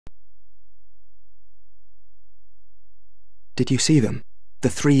Did you see them?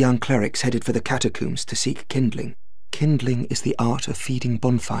 The 3 young clerics headed for the catacombs to seek kindling. Kindling is the art of feeding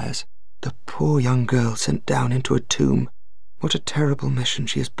bonfires. The poor young girl sent down into a tomb. What a terrible mission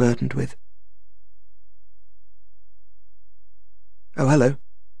she is burdened with. Oh, hello.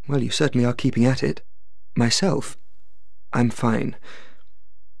 Well, you certainly are keeping at it. Myself? I'm fine.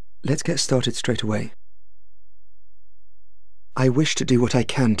 Let's get started straight away. I wish to do what I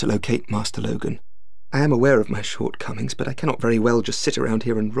can to locate Master Logan. I am aware of my shortcomings, but I cannot very well just sit around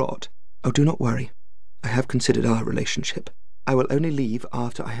here and rot. Oh, do not worry. I have considered our relationship. I will only leave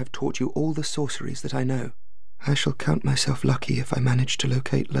after I have taught you all the sorceries that I know. I shall count myself lucky if I manage to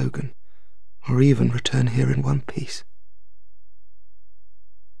locate Logan, or even return here in one piece.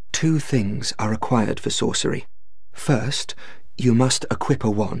 2 things are required for sorcery. First, you must equip a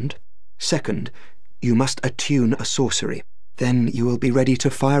wand. Second, you must attune a sorcery. Then you will be ready to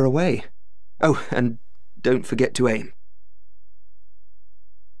fire away. Oh, and don't forget to aim.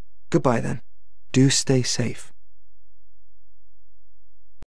 Goodbye, then. Do stay safe.